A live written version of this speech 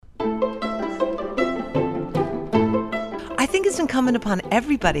is incumbent upon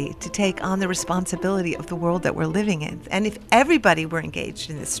everybody to take on the responsibility of the world that we're living in. And if everybody were engaged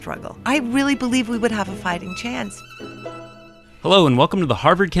in this struggle, I really believe we would have a fighting chance. Hello and welcome to the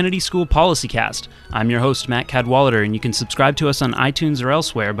Harvard Kennedy School PolicyCast. I'm your host, Matt Cadwallader, and you can subscribe to us on iTunes or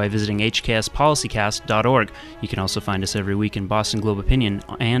elsewhere by visiting hkspolicycast.org. You can also find us every week in Boston Globe Opinion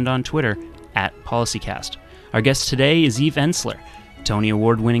and on Twitter @PolicyCast. Our guest today is Eve Ensler, Tony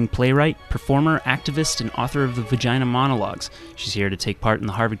Award-winning playwright, performer, activist, and author of the Vagina Monologues. She's here to take part in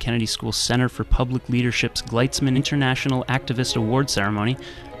the Harvard Kennedy School Center for Public Leadership's Gleitsman International Activist Award ceremony.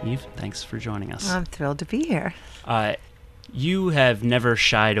 Eve, thanks for joining us. I'm thrilled to be here. You have never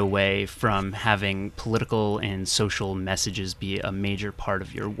shied away from having political and social messages be a major part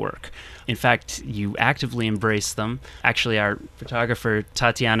of your work. In fact, you actively embrace them. Actually, our photographer,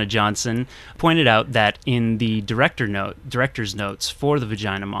 Tatiana Johnson, pointed out that in the director's notes for the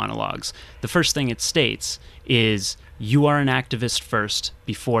Vagina Monologues, the first thing it states is, "You are an activist first,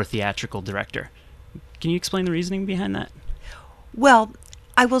 before theatrical director." Can you explain the reasoning behind that? Well,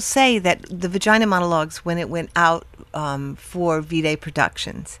 I will say that the Vagina Monologues, when it went out for V-Day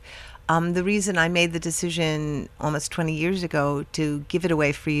Productions, the reason I made the decision almost 20 years ago to give it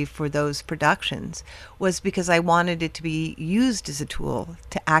away free for those productions was because I wanted it to be used as a tool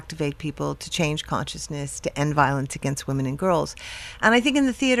to activate people, to change consciousness, to end violence against women and girls. And I think in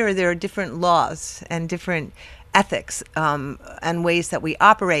the theater there are different laws and different ethics and ways that we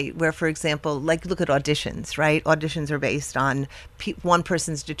operate where, for example, like look at auditions, right? Auditions are based on one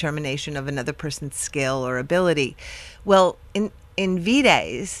person's determination of another person's skill or ability. Well, in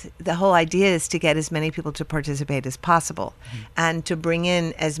V-Days, the whole idea is to get as many people to participate as possible and to bring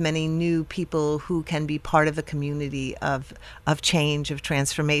in as many new people who can be part of a community of change, of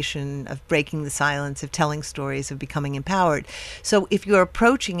transformation, of breaking the silence, of telling stories, of becoming empowered. So if you're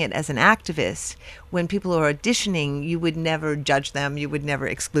approaching it as an activist, when people are auditioning, you would never judge them, you would never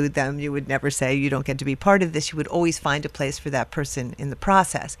exclude them, you would never say you don't get to be part of this. You would always find a place for that person in the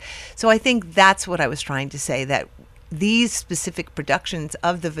process. So I think that's what I was trying to say, that these specific productions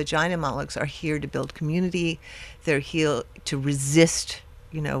of the Vagina Monologues are here to build community. They're here to resist,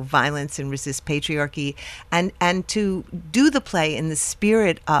 violence and resist patriarchy, and to do the play in the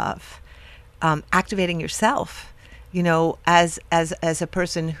spirit of activating yourself, as a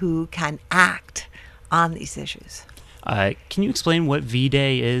person who can act on these issues. Can you explain what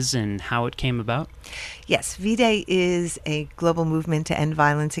V-Day is and how it came about? Yes, V-Day is a global movement to end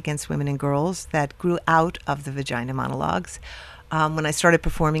violence against women and girls that grew out of the Vagina Monologues. When I started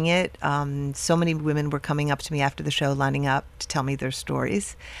performing it, so many women were coming up to me after the show, lining up to tell me their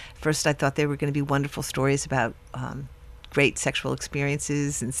stories. First, I thought they were going to be wonderful stories about great sexual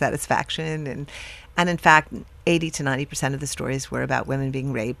experiences and satisfaction, and in fact, 80 to 90% of the stories were about women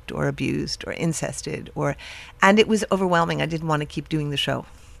being raped or abused or incested, and it was overwhelming. I didn't want to keep doing the show.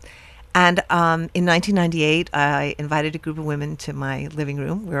 And in 1998, I invited a group of women to my living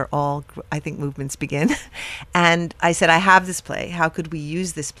room where all, I think, movements begin. And I said, I have this play. How could we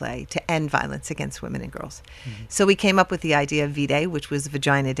use this play to end violence against women and girls? Mm-hmm. So we came up with the idea of V-Day, which was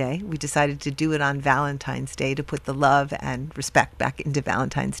Vagina Day. We decided to do it on Valentine's Day to put the love and respect back into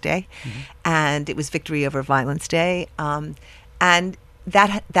Valentine's Day. Mm-hmm. And it was Victory Over Violence Day. And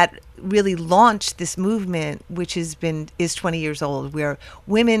that really launched this movement, which is 20 years old, where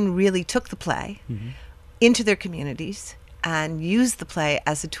women really took the play into their communities and used the play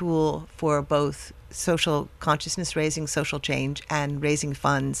as a tool for both social consciousness raising, social change, and raising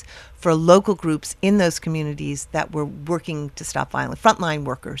funds for local groups in those communities that were working to stop violence. Frontline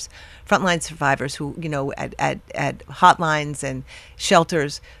workers, frontline survivors who, at hotlines and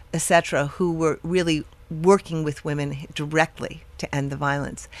shelters, etc., who were really working with women directly to end the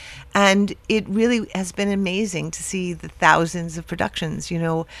violence. And it really has been amazing to see the thousands of productions.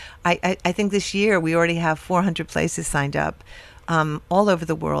 I think this year we already have 400 places signed up all over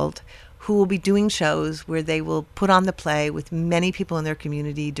the world who will be doing shows where they will put on the play with many people in their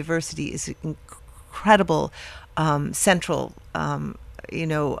community. Diversity is incredible, central of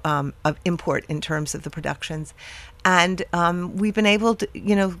import in terms of the productions. And we've been able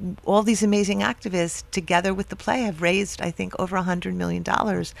to, all these amazing activists together with the play have raised, I think, over $100 million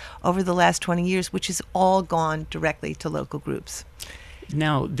over the last 20 years, which has all gone directly to local groups.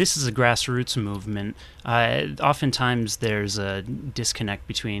 Now, this is a grassroots movement. Oftentimes there's a disconnect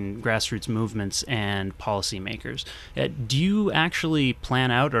between grassroots movements and policymakers. Do you actually plan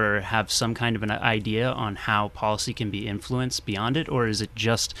out or have some kind of an idea on how policy can be influenced beyond it, or is it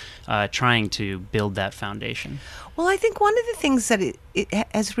just trying to build that foundation? Well, I think one of the things that it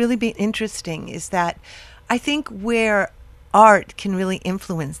has really been interesting is that I think where art can really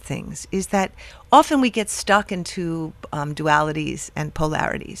influence things is that often we get stuck into dualities and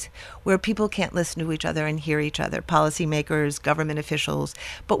polarities where people can't listen to each other and hear each other, policymakers, government officials.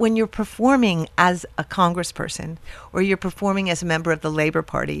 But when you're performing as a congressperson, or you're performing as a member of the Labor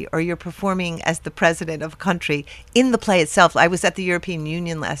Party, or you're performing as the president of a country in the play itself. I was at the European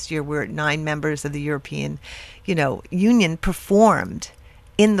Union last year where 9 members of the European, Union performed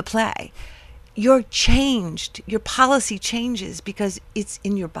in the play. You're changed, your policy changes because it's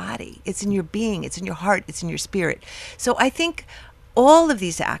in your body, it's in your being, it's in your heart, it's in your spirit. So I think all of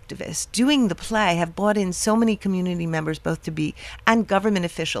these activists doing the play have brought in so many community members, both to be, and government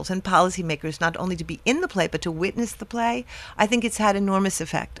officials and policymakers, not only to be in the play, but to witness the play. I think it's had enormous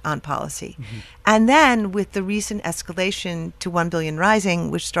effect on policy. Mm-hmm. And then with the recent escalation to 1 billion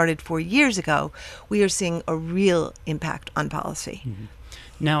rising, which started 4 years ago, we are seeing a real impact on policy. Mm-hmm.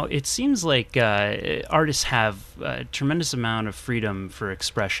 Now, it seems like artists have a tremendous amount of freedom for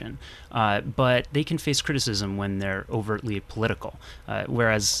expression, but they can face criticism when they're overtly political,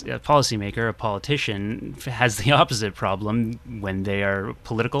 whereas a policymaker, a politician, has the opposite problem. When they are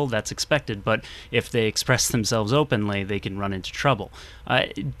political, that's expected, but if they express themselves openly, they can run into trouble.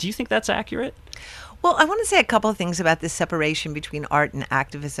 Do you think that's accurate? Well, I want to say a couple of things about this separation between art and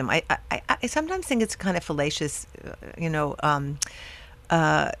activism. I sometimes think it's kind of fallacious,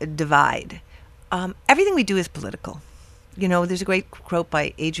 divide. Everything we do is political. There's a great quote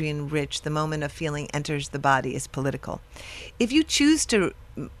by Adrienne Rich: "The moment a feeling enters the body is political." If you choose to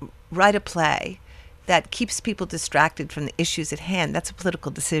write a play that keeps people distracted from the issues at hand, that's a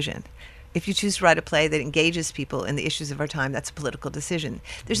political decision. If you choose to write a play that engages people in the issues of our time, that's a political decision.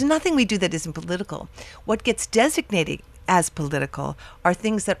 There's nothing we do that isn't political. What gets designated as political are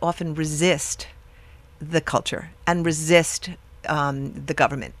things that often resist the culture and resist the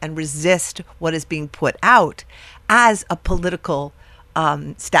government and resist what is being put out as a political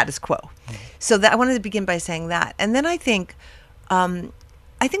status quo. Mm-hmm. So that I wanted to begin by saying that. And then I think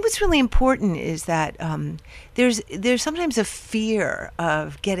what's really important is that there's sometimes a fear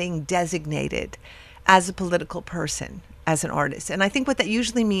of getting designated as a political person, as an artist. And I think what that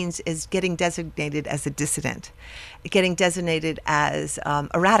usually means is getting designated as a dissident, getting designated as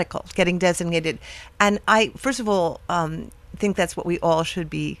a radical, getting designated. And I, first of all, think that's what we all should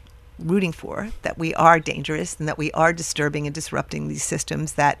be rooting for, that we are dangerous and that we are disturbing and disrupting these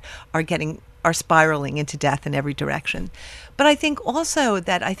systems that are spiraling into death in every direction. But I think also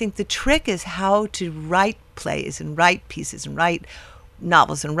that the trick is how to write plays and write pieces and write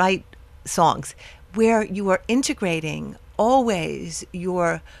novels and write songs where you are integrating always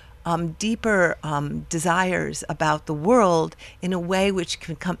your deeper desires about the world in a way which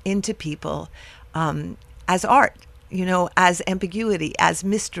can come into people as art. As ambiguity, as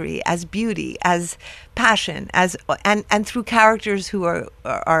mystery, as beauty, as passion, and through characters who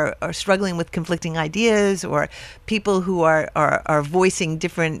are struggling with conflicting ideas, or people who are voicing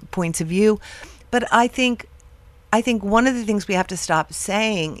different points of view. But I think one of the things we have to stop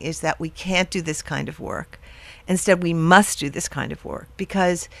saying is that we can't do this kind of work. Instead, we must do this kind of work,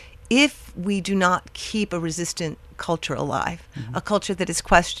 because if we do not keep a resistant culture alive, mm-hmm. a culture that is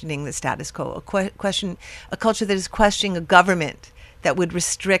questioning the status quo, a culture that is questioning a government that would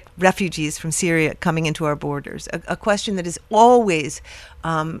restrict refugees from Syria coming into our borders, a question that is always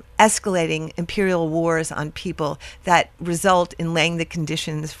escalating imperial wars on people that result in laying the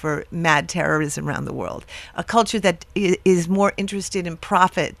conditions for mad terrorism around the world, a culture that is more interested in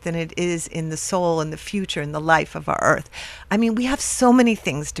profit than it is in the soul and the future and the life of our earth. I mean, we have so many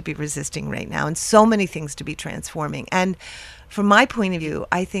things to be resisting right now and so many things to be transforming. And from my point of view,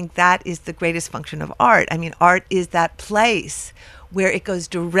 I think that is the greatest function of art. I mean, art is that place where it goes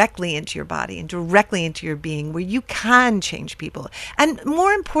directly into your body and directly into your being, where you can change people. And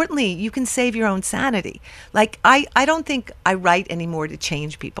more importantly, you can save your own sanity. Like, I don't think I write anymore to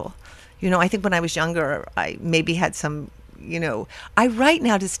change people. I think when I was younger, I maybe had some, I write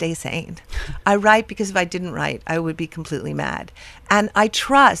now to stay sane. I write because if I didn't write, I would be completely mad. And I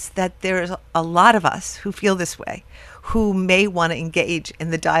trust that there's a lot of us who feel this way, who may want to engage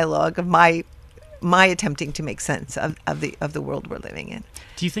in the dialogue of my attempting to make sense of the world we're living in.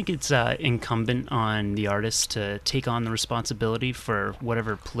 Do you think it's incumbent on the artists to take on the responsibility for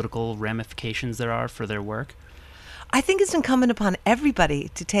whatever political ramifications there are for their work? I think it's incumbent upon everybody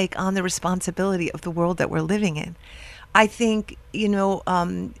to take on the responsibility of the world that we're living in. I think,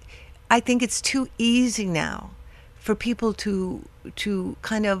 I think it's too easy now for people to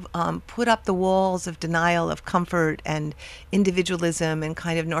kind of put up the walls of denial of comfort and individualism and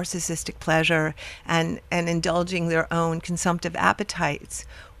kind of narcissistic pleasure and indulging their own consumptive appetites,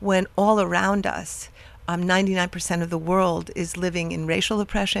 when all around us 99% of the world is living in racial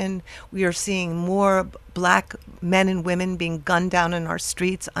oppression. We are seeing more black men and women being gunned down in our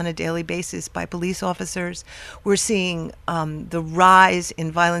streets on a daily basis by police officers. We're seeing the rise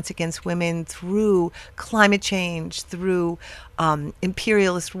in violence against women through climate change, through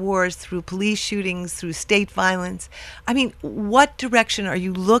imperialist wars, through police shootings, through state violence. I mean, what direction are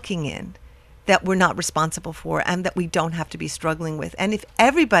you looking in that we're not responsible for and that we don't have to be struggling with? And if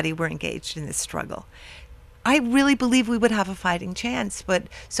everybody were engaged in this struggle, I really believe we would have a fighting chance. But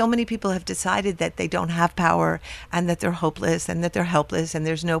so many people have decided that they don't have power and that they're hopeless and that they're helpless and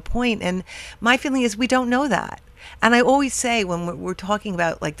there's no point. And my feeling is we don't know that. And I always say when we're talking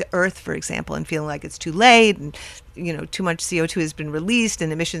about like the Earth, for example, and feeling like it's too late and, you know, too much CO2 has been released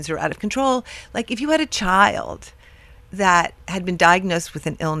and emissions are out of control, like if you had a child that had been diagnosed with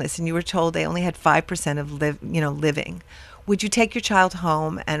an illness and you were told they only had 5% of living, would you take your child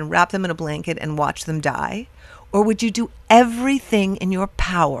home and wrap them in a blanket and watch them die? Or would you do everything in your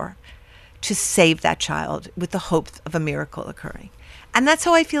power to save that child with the hope of a miracle occurring? And that's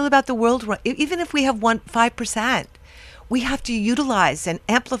how I feel about the world. Even if we have 5%, we have to utilize and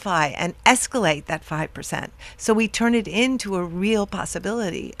amplify and escalate that 5% so we turn it into a real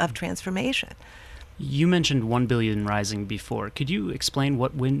possibility of transformation. You mentioned 1 billion rising before. Could you explain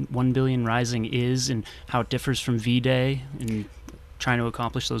what 1 billion rising is and how it differs from V-Day in trying to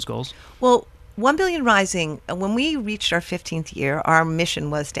accomplish those goals? Well, 1 billion rising, when we reached our 15th year, our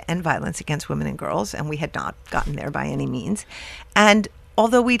mission was to end violence against women and girls, and we had not gotten there by any means. And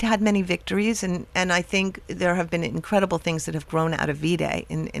although we'd had many victories, and I think there have been incredible things that have grown out of V-Day,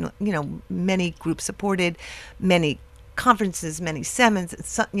 in many groups supported, many conferences, many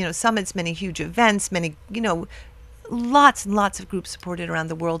summits, many huge events, many, lots and lots of groups supported around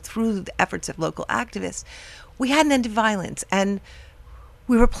the world through the efforts of local activists. We hadn't ended violence, and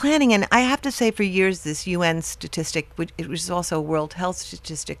we were planning, and I have to say for years this UN statistic, which it was also a World Health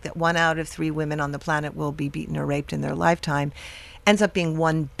statistic, that 1 out of 3 women on the planet will be beaten or raped in their lifetime, ends up being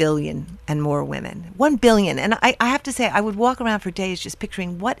 1 billion and more women. 1 billion. And I have to say, I would walk around for days just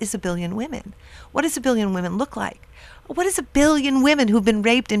picturing, what is 1 billion women? What does 1 billion women look like? What is 1 billion women who've been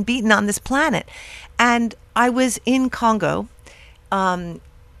raped and beaten on this planet? And I was in Congo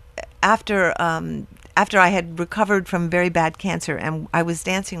after I had recovered from very bad cancer, and I was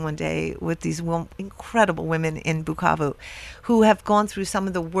dancing one day with these incredible women in Bukavu who have gone through some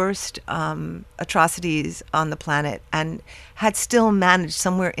of the worst atrocities on the planet and had still managed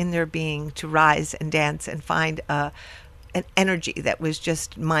somewhere in their being to rise and dance and find an energy that was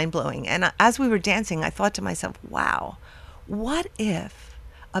just mind-blowing. And as we were dancing, I thought to myself, wow, what if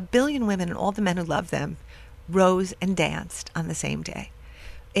 1 billion women and all the men who love them rose and danced on the same day?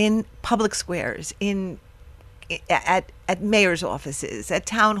 In public squares, at mayor's offices, at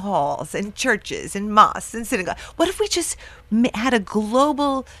town halls, in churches, in mosques, in synagogues. What if we just had a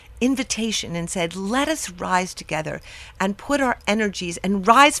global invitation and said, let us rise together and put our energies and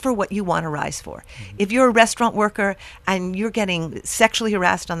rise for what you want to rise for. Mm-hmm. If you're a restaurant worker and you're getting sexually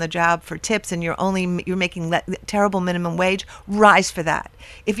harassed on the job for tips and you're making terrible minimum wage, rise for that.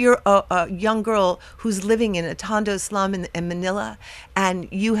 If you're a young girl who's living in a Tondo slum in Manila and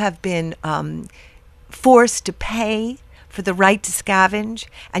you have been forced to pay for the right to scavenge,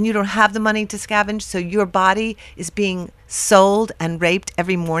 and you don't have the money to scavenge, so your body is being sold and raped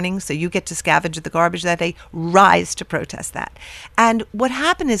every morning, so you get to scavenge the garbage that day, rise to protest that. And what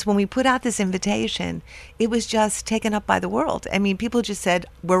happened is when we put out this invitation, it was just taken up by the world. I mean, people just said,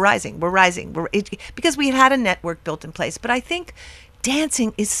 we're rising, because we had a network built in place. But I think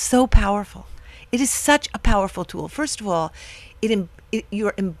dancing is so powerful. It is such a powerful tool. First of all,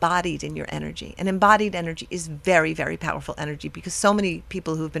 you're embodied in your energy. And embodied energy is very, very powerful energy, because so many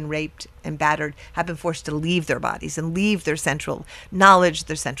people who've been raped and battered have been forced to leave their bodies and leave their central knowledge,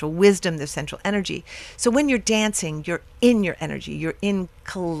 their central wisdom, their central energy. So when you're dancing, you're in your energy. You're in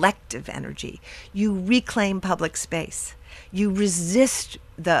collective energy. You reclaim public space. You resist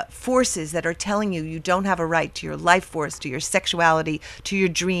the forces that are telling you don't have a right to your life force, to your sexuality, to your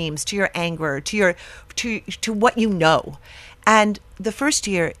dreams, to your anger, to what you know. And the first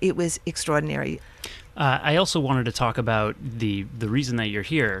year, it was extraordinary. I also wanted to talk about the reason that you're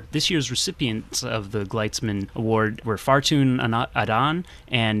here. This year's recipients of the Gleitsman Award were Fartun Adan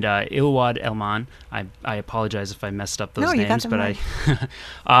and Ilwad Elman. I apologize if I messed up those names, but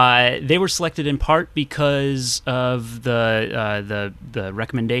they were selected in part because of the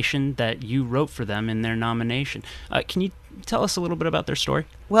recommendation that you wrote for them in their nomination. Can you tell us a little bit about their story?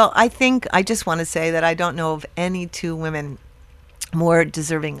 Well, I just want to say that I don't know of any 2 women more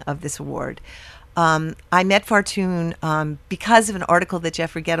deserving of this award. I met Fartun because of an article that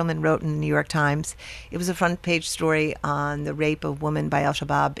Jeffrey Gettleman wrote in the New York Times. It was a front page story on the rape of women by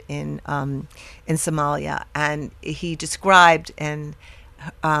al-Shabaab in Somalia, and he described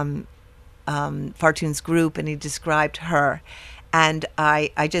Fartun's group, and he described her, and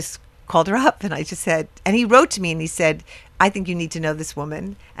I just called her up, and I just said, and he wrote to me, and he said, I think you need to know this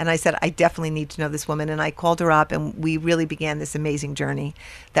woman. And I said, I definitely need to know this woman. And I called her up, and we really began this amazing journey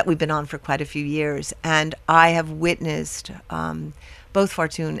that we've been on for quite a few years. And I have witnessed both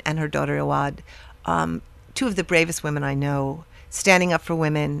Fartun and her daughter Awad, two of the bravest women I know, standing up for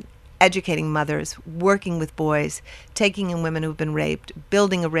women, educating mothers, working with boys, taking in women who've been raped,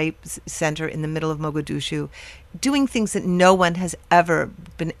 building a rape center in the middle of Mogadishu, doing things that no one has ever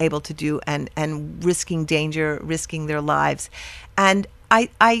been able to do, and risking danger, risking their lives. And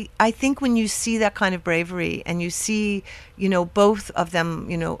I think when you see that kind of bravery, and you see, both of them,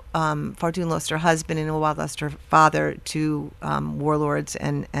 Fartun lost her husband and Awad lost her father to warlords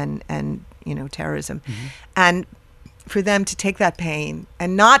and terrorism. Mm-hmm. And for them to take that pain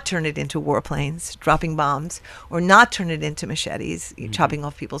and not turn it into warplanes, dropping bombs, or not turn it into machetes, mm-hmm. chopping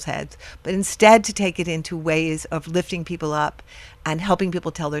off people's heads, but instead to take it into ways of lifting people up and helping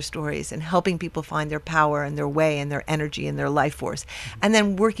people tell their stories and helping people find their power and their way and their energy and their life force. Mm-hmm. And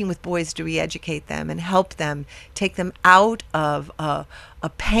then working with boys to re-educate them and help them, take them out of a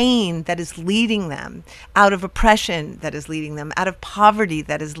pain that is leading them, out of oppression that is leading them, out of poverty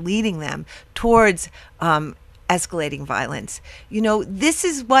that is leading them towards escalating violence. This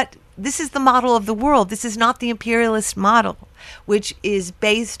is the model of the world. This is not the imperialist model, which is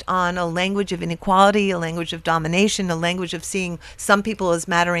based on a language of inequality, a language of domination, a language of seeing some people as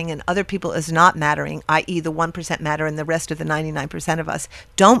mattering and other people as not mattering, i.e. the 1% matter and the rest of the 99% of us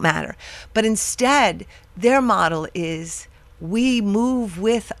don't matter. But instead, their model is we move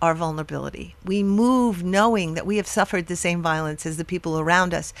with our vulnerability. We move knowing that we have suffered the same violence as the people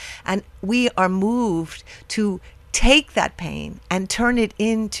around us. And we are moved to take that pain and turn it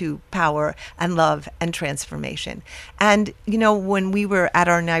into power and love and transformation. And, when we were at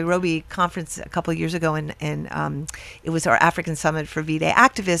our Nairobi conference a couple of years ago, and it was our African Summit for V-Day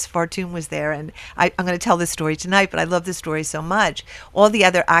activists, Fartun was there. And I'm going to tell this story tonight, but I love this story so much. All the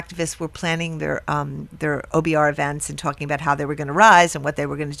other activists were planning their OBR events and talking about how they were going to rise and what they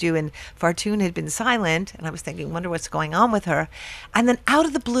were going to do. And Fartun had been silent, and I was thinking, wonder what's going on with her. And then out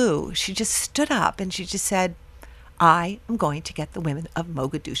of the blue, she just stood up and she just said, I am going to get the women of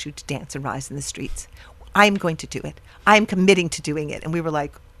Mogadishu to dance and rise in the streets. I am going to do it. I am committing to doing it. And we were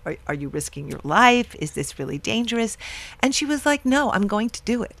like, are you risking your life? Is this really dangerous? And she was like, no, I'm going to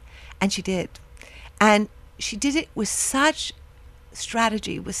do it. And she did. And she did it with such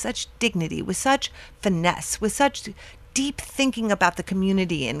strategy, with such dignity, with such finesse, with such deep thinking about the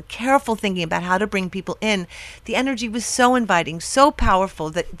community and careful thinking about how to bring people in. The energy was so inviting, so powerful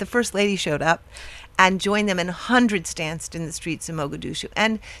that the First Lady showed up and joined them, and hundreds danced in the streets of Mogadishu.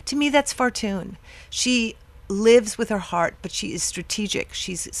 And to me, that's Fartun. She lives with her heart, but she is strategic.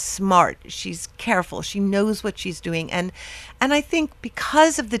 She's smart. She's careful. She knows what she's doing. And I think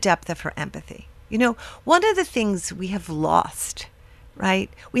because of the depth of her empathy, one of the things we have lost, right?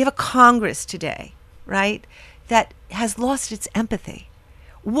 We have a Congress today, right, that has lost its empathy.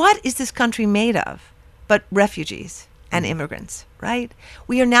 What is this country made of but refugees and immigrants, right?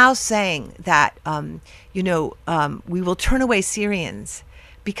 We are now saying that, we will turn away Syrians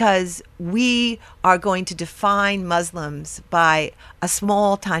because we are going to define Muslims by a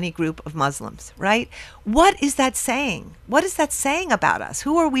small, tiny group of Muslims, right? What is that saying? What is that saying about us?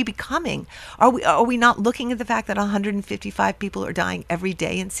 Who are we becoming? Are we not looking at the fact that 155 people are dying every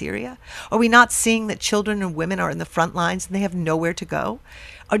day in Syria? Are we not seeing that children and women are in the front lines and they have nowhere to go?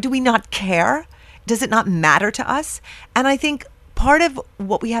 Or do we not care? Does it not matter to us? And I think part of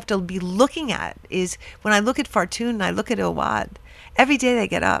what we have to be looking at is when I look at Fartun and I look at Awad, every day they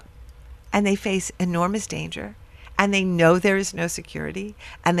get up and they face enormous danger, and they know there is no security,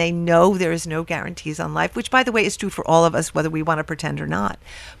 and they know there is no guarantees on life, which, by the way, is true for all of us, whether we want to pretend or not.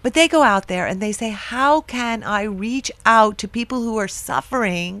 But they go out there and they say, how can I reach out to people who are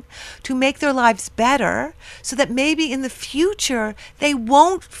suffering to make their lives better so that maybe in the future they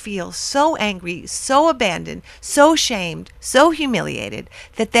won't feel so angry, so abandoned, so shamed, so humiliated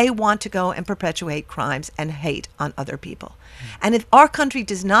that they want to go and perpetuate crimes and hate on other people. And if our country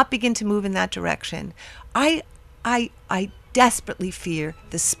does not begin to move in that direction, I desperately fear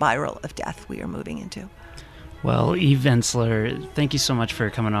the spiral of death we are moving into. Well, Eve Ensler, thank you so much for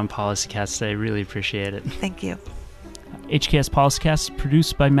coming on PolicyCast today. I really appreciate it. Thank you. HKS PolicyCast is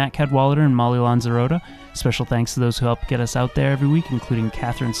produced by Matt Cadwallader and Molly Lanzarota. Special thanks to those who help get us out there every week, including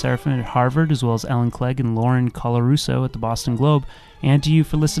Catherine Serafin at Harvard, as well as Ellen Clegg and Lauren Colarusso at the Boston Globe. And to you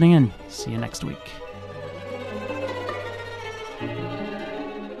for listening in. See you next week.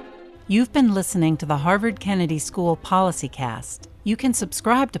 You've been listening to the Harvard Kennedy School PolicyCast. You can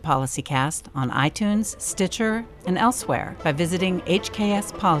subscribe to PolicyCast on iTunes, Stitcher, and elsewhere by visiting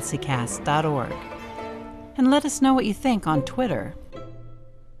hkspolicycast.org. And let us know what you think on Twitter.